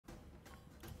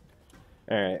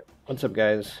Alright, what's up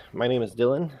guys? My name is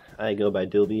Dylan. I go by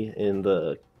Dilby in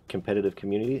the competitive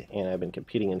community, and I've been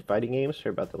competing in fighting games for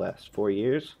about the last 4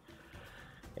 years.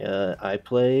 I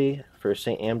play for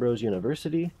St. Ambrose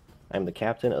University. I'm the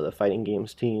captain of the fighting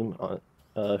games team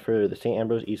for the St.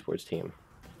 Ambrose esports team.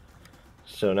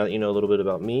 So now that you know a little bit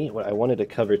about me, what I wanted to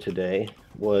cover today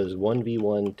was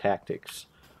 1v1 tactics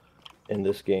in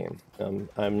this game.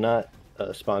 I'm not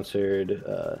a sponsored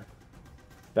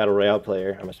Battle Royale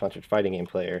player, I'm a sponsored fighting game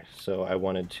player, so I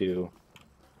wanted to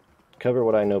cover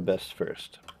what I know best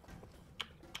first.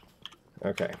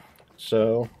 Okay,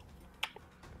 so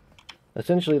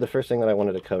essentially the first thing that I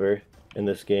wanted to cover in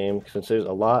this game, since there's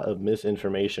a lot of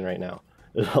misinformation right now,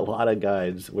 there's a lot of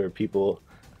guides where people,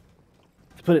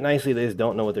 to put it nicely, they just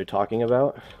don't know what they're talking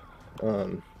about.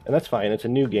 And that's fine, it's a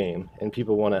new game, and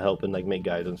people want to help and like make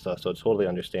guides and stuff, so it's totally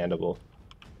understandable.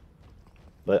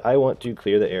 But I want to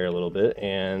clear the air a little bit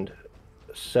and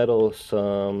settle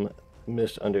some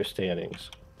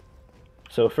misunderstandings.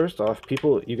 So first off,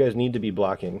 you guys need to be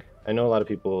blocking. I know a lot of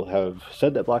people have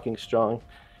said that blocking's strong,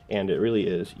 and it really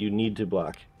is. You need to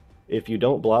block. If you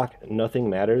don't block, nothing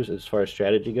matters as far as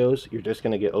strategy goes. You're just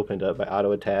going to get opened up by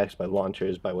auto attacks, by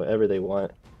launchers, by whatever they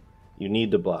want. You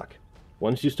need to block.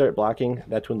 Once you start blocking,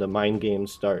 that's when the mind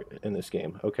games start in this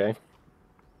game, okay?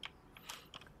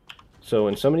 So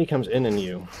when somebody comes in on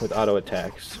you with auto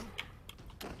attacks,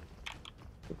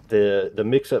 the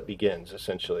mix-up begins,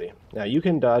 essentially. Now you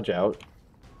can dodge out,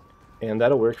 and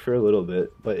that'll work for a little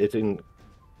bit, but it's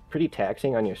pretty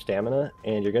taxing on your stamina,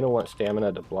 and you're going to want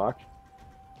stamina to block.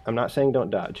 I'm not saying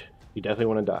don't dodge. You definitely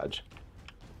want to dodge,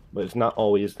 but it's not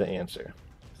always the answer.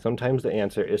 Sometimes the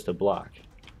answer is to block.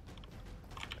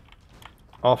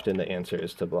 Often the answer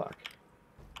is to block.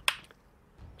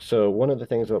 So one of the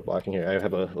things about blocking here, I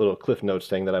have a little cliff notes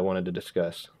thing that I wanted to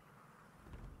discuss.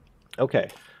 Okay,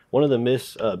 one of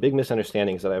the big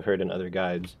misunderstandings that I've heard in other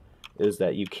guides is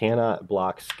that you cannot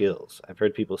block skills. I've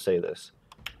heard people say this,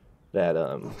 that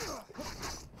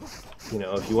you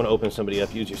know, if you want to open somebody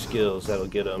up, use your skills, that'll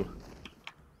get them.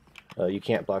 You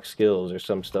can't block skills or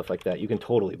some stuff like that. You can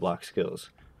totally block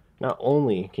skills. Not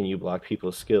only can you block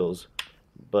people's skills,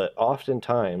 but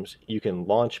oftentimes you can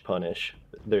launch punish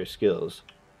their skills.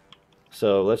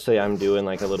 So let's say I'm doing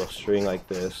like a little string like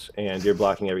this, and you're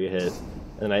blocking every hit,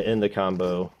 and I end the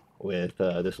combo with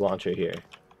this launcher here.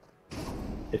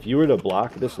 If you were to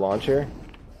block this launcher,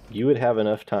 you would have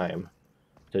enough time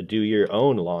to do your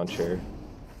own launcher,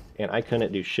 and I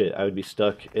couldn't do shit. I would be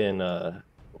stuck in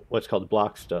what's called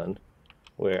block stun,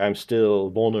 where I'm still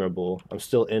vulnerable. I'm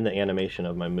still in the animation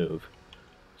of my move.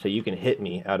 So you can hit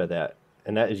me out of that,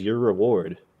 and that is your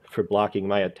reward for blocking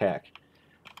my attack.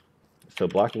 So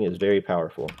blocking is very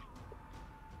powerful.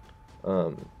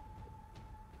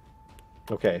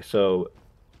 Okay, so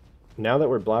now that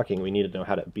we're blocking, we need to know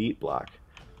how to beat block.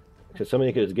 Because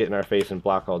somebody could just get in our face and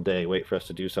block all day, wait for us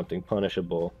to do something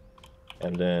punishable,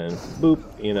 and then, boop,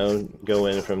 you know, go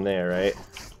in from there, right?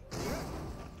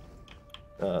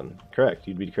 Correct,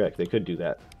 you'd be correct, they could do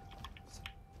that.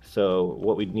 So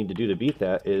what we need to do to beat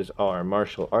that is our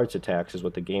martial arts attacks, is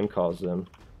what the game calls them.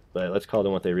 But let's call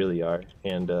them what they really are,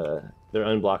 and they're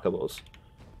unblockables,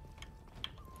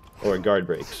 or guard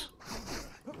breaks,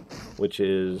 which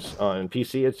is on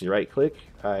PC it's your right click.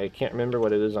 I can't remember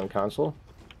what it is on console,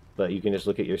 but you can just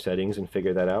look at your settings and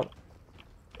figure that out.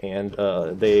 And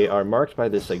they are marked by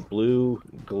this like blue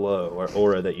glow or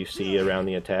aura that you see around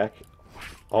the attack.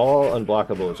 All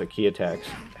unblockables or key attacks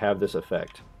have this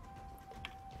effect,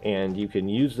 and you can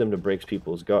use them to break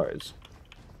people's guards.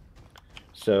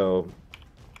 So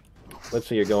let's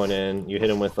say you're going in, you hit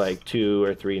them with like 2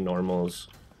 or 3 normals,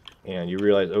 and you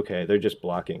realize, okay, they're just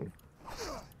blocking.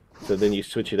 So then you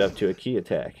switch it up to a key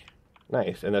attack.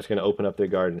 Nice, and that's going to open up their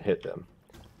guard and hit them.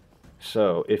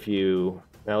 So if you...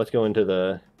 Now let's go into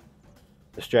the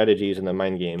strategies and the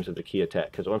mind games of the key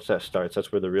attack, because once that starts,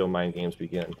 that's where the real mind games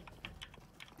begin.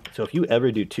 So if you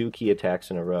ever do 2 key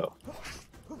attacks in a row,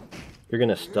 you're going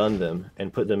to stun them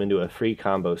and put them into a free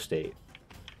combo state.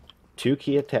 2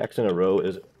 key attacks in a row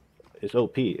is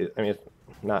OP. I mean, it's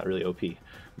not really OP,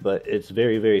 but it's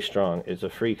very, very strong. It's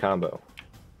a free combo.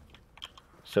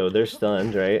 So they're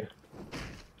stunned, right?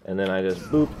 And then I just,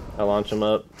 boop, I launch them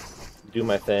up, do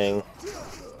my thing,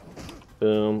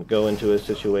 boom, go into a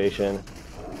situation.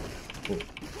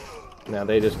 Now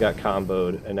they just got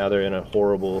comboed, and now they're in a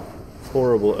horrible,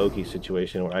 horrible Oki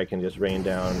situation where I can just rain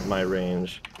down my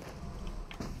range.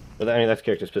 But I mean, that's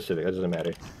character specific, that doesn't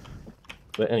matter.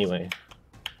 But anyway,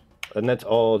 and that's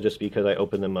all just because I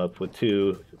opened them up with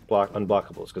 2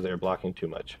 unblockables because they were blocking too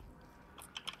much.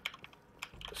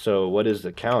 So what is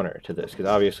the counter to this? Because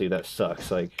obviously that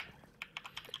sucks. Like,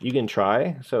 you can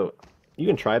try. So you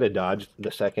can try to dodge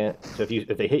the second. So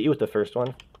if they hit you with the first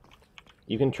one,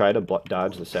 you can try to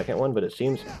dodge the second one, but it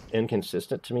seems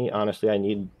inconsistent to me. Honestly, I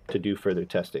need to do further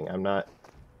testing. I'm not.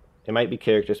 It might be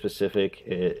character specific.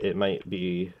 It might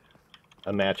be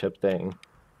a matchup thing.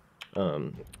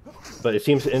 But it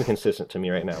seems inconsistent to me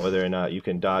right now, whether or not you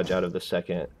can dodge out of the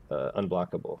second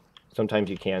unblockable. Sometimes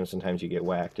you can, sometimes you get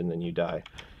whacked and then you die.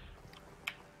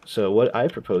 So what I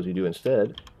propose you do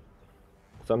instead,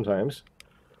 sometimes,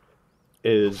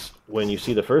 is when you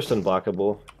see the first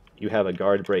unblockable, you have a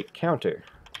guard break counter.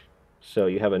 So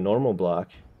you have a normal block,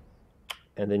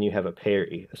 and then you have a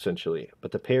parry, essentially.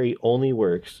 But the parry only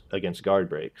works against guard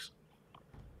breaks.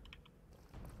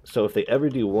 So if they ever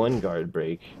do one guard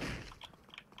break,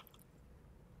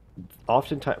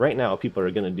 oftentimes, right now, people are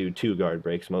going to do 2 guard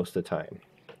breaks most of the time.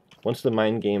 Once the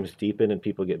mind games deepen and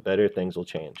people get better, things will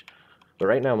change. But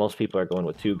right now, most people are going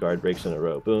with 2 guard breaks in a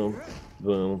row. Boom,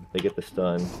 boom, they get the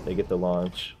stun, they get the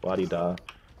launch, la-di-da.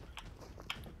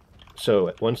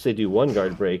 So once they do 1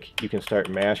 guard break, you can start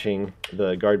mashing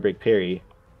the guard break parry,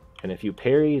 and if you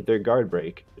parry their guard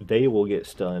break, they will get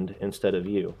stunned instead of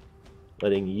you,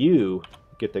 letting you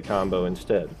get the combo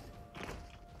instead.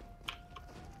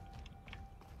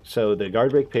 So the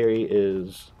guard break parry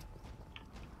is,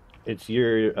 it's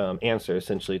your answer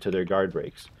essentially to their guard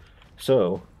breaks.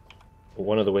 So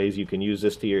one of the ways you can use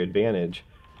this to your advantage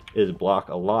is block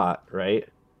a lot, right?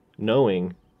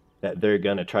 Knowing that they're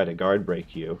gonna try to guard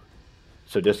break you.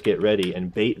 So just get ready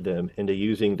and bait them into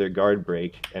using their guard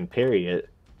break and parry it,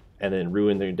 and then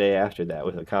ruin their day after that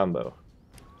with a combo.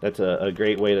 That's a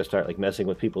great way to start like messing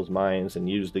with people's minds and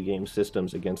use the game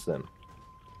systems against them.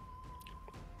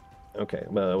 Okay,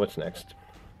 what's next?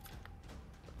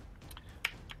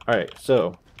 Alright,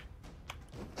 so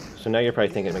now you're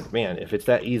probably thinking, like, man, if it's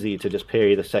that easy to just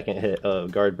parry the second hit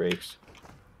of guard breaks,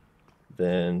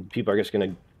 then people are just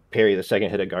going to parry the second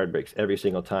hit of guard breaks every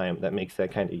single time. That makes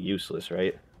that kind of useless,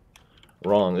 right?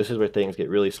 Wrong. This is where things get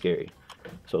really scary.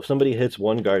 So if somebody hits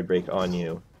 1 guard break on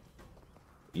you,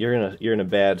 you're in a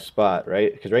bad spot,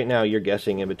 right? Because right now you're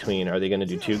guessing in between, are they going to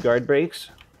do 2 guard breaks?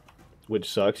 Which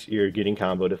sucks. You're getting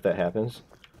comboed if that happens.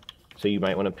 So you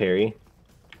might want to parry.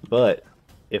 But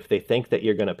if they think that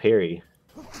you're going to parry,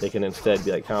 they can instead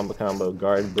be like combo,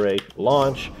 guard break,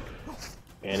 launch.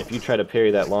 And if you try to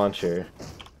parry that launcher,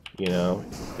 you know,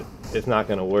 it's not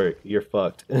going to work. You're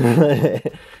fucked.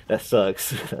 That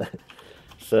sucks.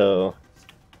 So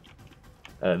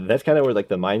that's kind of where like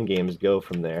the mind games go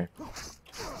from there.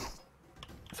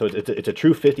 So it's a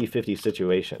true 50-50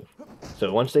 situation.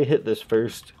 So once they hit this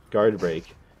first guard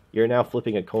break, you're now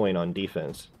flipping a coin on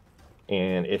defense.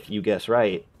 And if you guess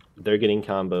right, they're getting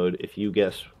comboed. If you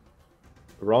guess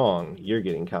wrong, you're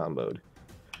getting comboed.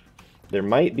 There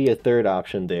might be a third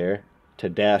option there to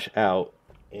dash out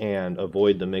and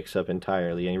avoid the mix-up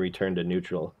entirely and return to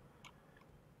neutral.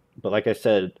 But like I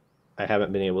said, I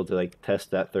haven't been able to like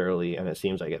test that thoroughly, and it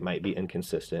seems like it might be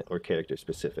inconsistent or character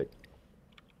specific.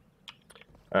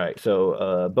 Alright,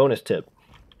 so bonus tip.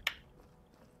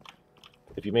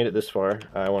 If you made it this far,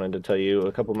 I wanted to tell you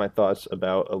a couple of my thoughts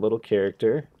about a little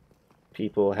character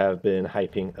people have been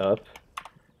hyping up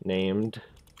named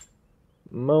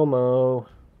Momo.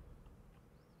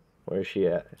 Where is she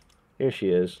at? Here she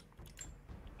is.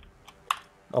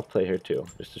 I'll play her too,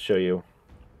 just to show you.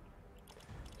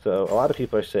 So a lot of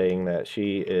people are saying that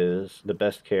she is the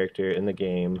best character in the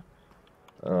game.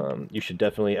 You should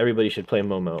definitely, everybody should play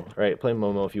Momo, right? Play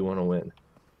Momo if you want to win.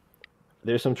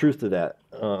 There's some truth to that.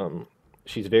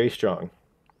 She's very strong.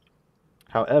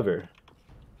 However,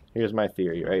 here's my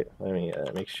theory, right? Let me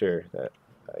make sure that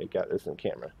I got this in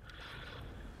camera.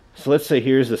 So let's say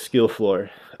here's the skill floor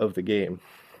of the game.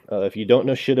 If you don't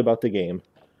know shit about the game,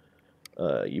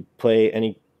 you play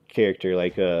any character,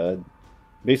 like,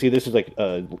 basically this is like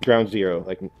ground zero,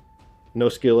 like no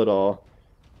skill at all.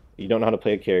 You don't know how to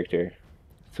play a character.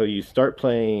 So you start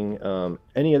playing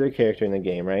any other character in the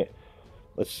game, right?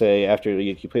 Let's say after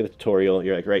you play the tutorial,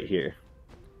 you're like right here.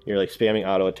 You're like spamming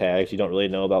auto attacks. You don't really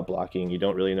know about blocking. You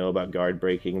don't really know about guard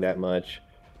breaking that much.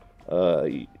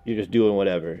 You're just doing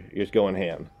whatever. You're just going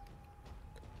ham.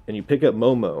 And you pick up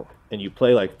Momo and you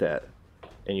play like that.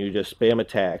 And you just spam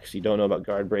attacks. You don't know about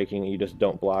guard breaking. You just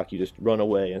don't block. You just run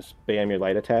away and spam your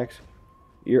light attacks.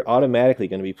 You're automatically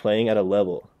going to be playing at a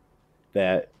level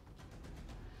that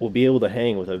will be able to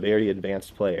hang with a very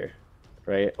advanced player,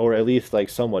 right? Or at least like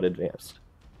somewhat advanced.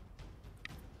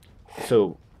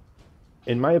 So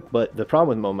but the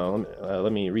problem with Momo,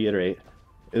 let me reiterate,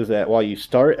 is that while you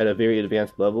start at a very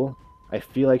advanced level, I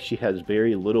feel like she has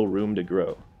very little room to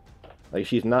grow. Like,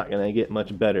 she's not going to get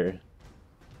much better.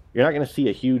 You're not going to see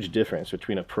a huge difference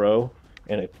between a pro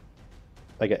and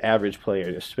like an average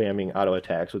player just spamming auto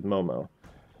attacks with Momo.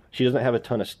 She doesn't have a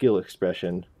ton of skill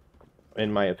expression,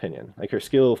 in my opinion. Like her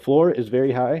skill floor is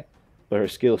very high, but her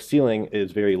skill ceiling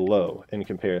is very low in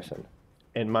comparison.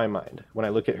 In my mind, when I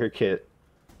look at her kit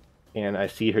and I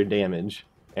see her damage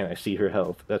and I see her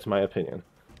health, that's my opinion.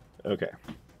 Okay.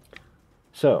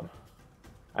 So,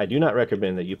 I do not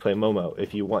recommend that you play Momo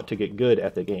if you want to get good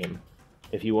at the game.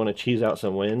 If you want to cheese out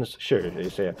some wins, sure, you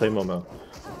say I play Momo.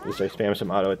 You say spam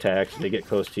some auto attacks, they get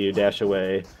close to you, dash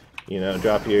away, you know,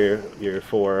 drop your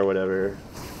 4 or whatever.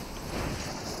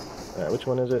 Which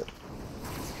one is it?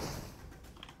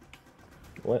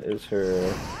 What is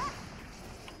her...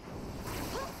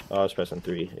 Oh, I was pressing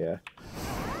 3, yeah.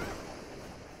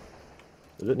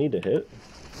 Does it need to hit?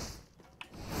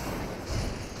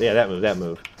 Yeah, that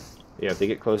move. Yeah, if they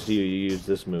get close to you, you use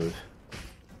this move.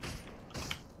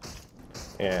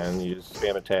 And you just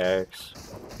spam attacks,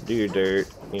 do your dirt,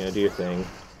 you know, do your thing,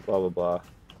 blah blah blah.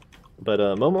 But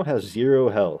Momo has 0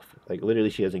 health. Like,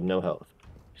 literally, she has like no health.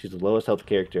 She's the lowest health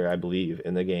character, I believe,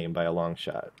 in the game by a long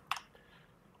shot.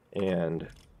 And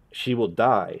she will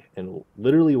die in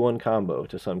literally one combo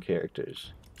to some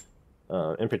characters.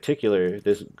 In particular,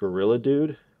 this gorilla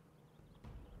dude,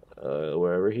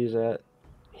 wherever he's at,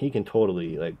 he can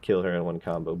totally like kill her in one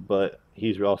combo. But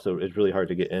it's really hard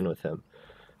to get in with him.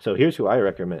 So here's who I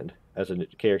recommend as a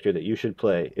character that you should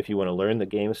play if you want to learn the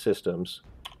game systems.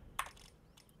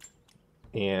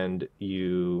 And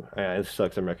it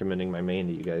sucks I'm recommending my main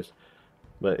to you guys.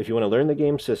 But if you want to learn the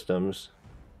game systems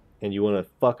and you want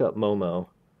to fuck up Momo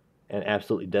and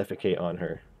absolutely defecate on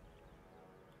her,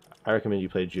 I recommend you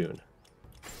play June.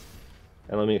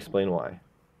 And let me explain why.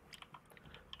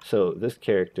 So this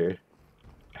character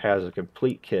has a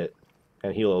complete kit,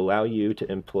 and he'll allow you to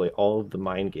employ all of the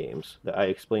mind games that I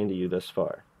explained to you thus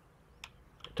far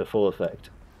to full effect.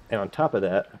 And on top of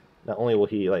that, not only will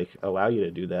he like allow you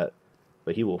to do that,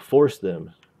 but he will force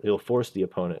them. He'll force the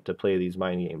opponent to play these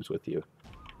mind games with you.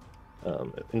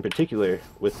 In particular,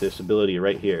 with this ability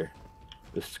right here,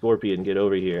 the Scorpion get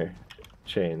over here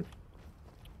chain.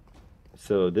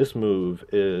 So this move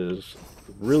is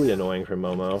really annoying for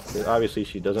Momo. Obviously,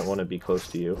 she doesn't want to be close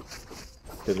to you,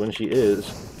 because when she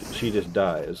is, she just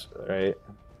dies, right?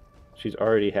 She's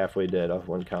already halfway dead off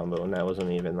one combo, and that wasn't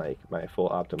even like my full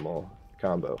optimal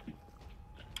combo.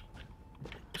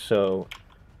 So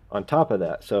on top of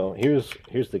that, so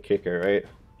here's the kicker, right?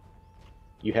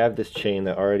 You have this chain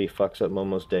that already fucks up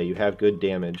Momo's day. You have good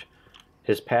damage.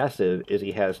 His passive is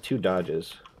he has 2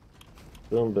 dodges.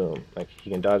 Boom, boom. Like,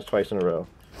 he can dodge twice in a row.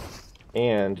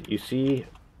 And you see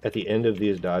at the end of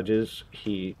these dodges,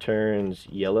 he turns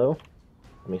yellow.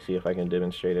 Let me see if I can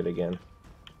demonstrate it again.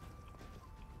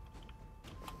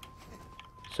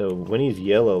 So when he's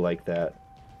yellow like that,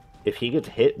 if he gets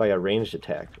hit by a ranged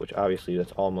attack, which obviously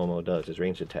that's all Momo does, is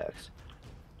ranged attacks.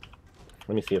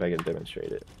 Let me see if I can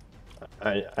demonstrate it.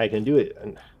 I can do it.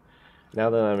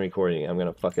 Now that I'm recording, I'm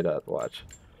going to fuck it up. Watch.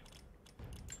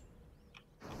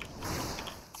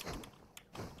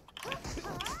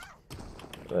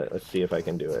 But let's see if I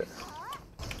can do it.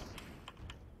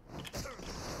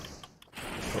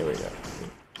 There we go.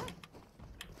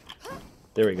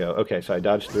 There we go. Okay, so I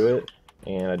dodged through it,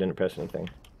 and I didn't press anything.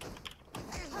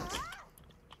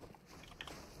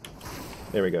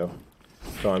 There we go.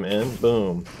 So I'm in.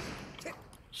 Boom.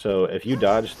 So if you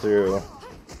dodge through...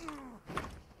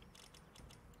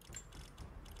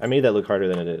 I made that look harder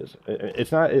than it is.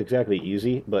 It's not exactly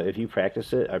easy, but if you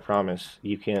practice it, I promise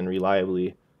you can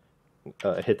reliably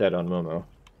hit that on Momo.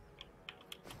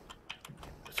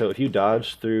 So if you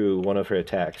dodge through one of her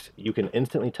attacks, you can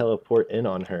instantly teleport in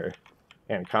on her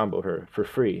and combo her for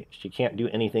free. She can't do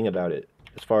anything about it,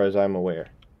 as far as I'm aware.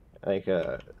 Like,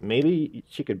 maybe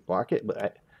she could block it,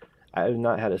 but I have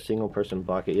not had a single person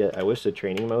block it yet. I wish the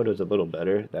training mode was a little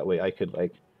better. That way I could,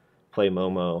 like, play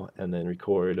Momo and then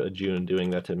record a June doing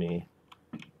that to me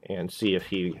and see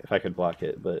if I could block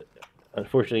it. But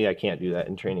unfortunately, I can't do that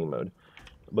in training mode.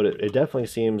 But it definitely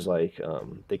seems like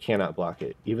they cannot block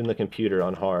it. Even the computer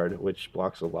on hard, which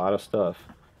blocks a lot of stuff,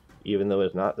 even though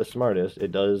it's not the smartest,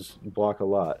 it does block a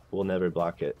lot, will never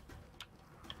block it.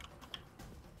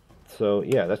 So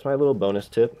yeah, that's my little bonus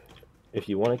tip. If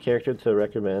you want a character to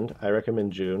recommend, I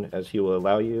recommend June, as he will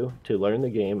allow you to learn the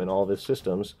game and all of his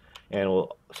systems, and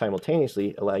will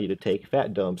simultaneously allow you to take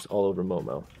fat dumps all over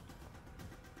Momo.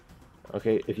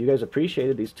 Okay, if you guys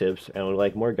appreciated these tips and would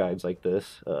like more guides like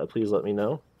this, please let me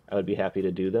know. I would be happy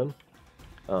to do them.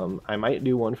 I might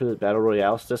do one for the Battle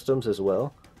Royale systems as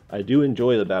well. I do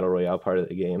enjoy the Battle Royale part of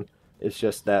the game. It's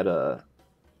just that,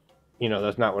 you know,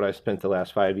 that's not what I spent the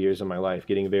last 5 years of my life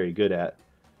getting very good at.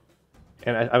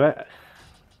 And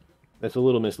that's a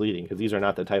little misleading because these are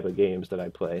not the type of games that I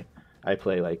play. I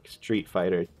play like Street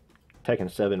Fighter,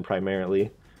 Tekken 7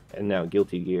 primarily, and now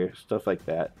Guilty Gear, stuff like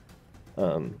that.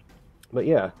 Um, but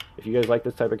yeah, if you guys like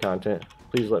this type of content,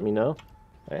 please let me know.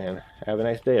 And have a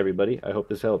nice day, everybody. I hope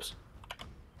this helps.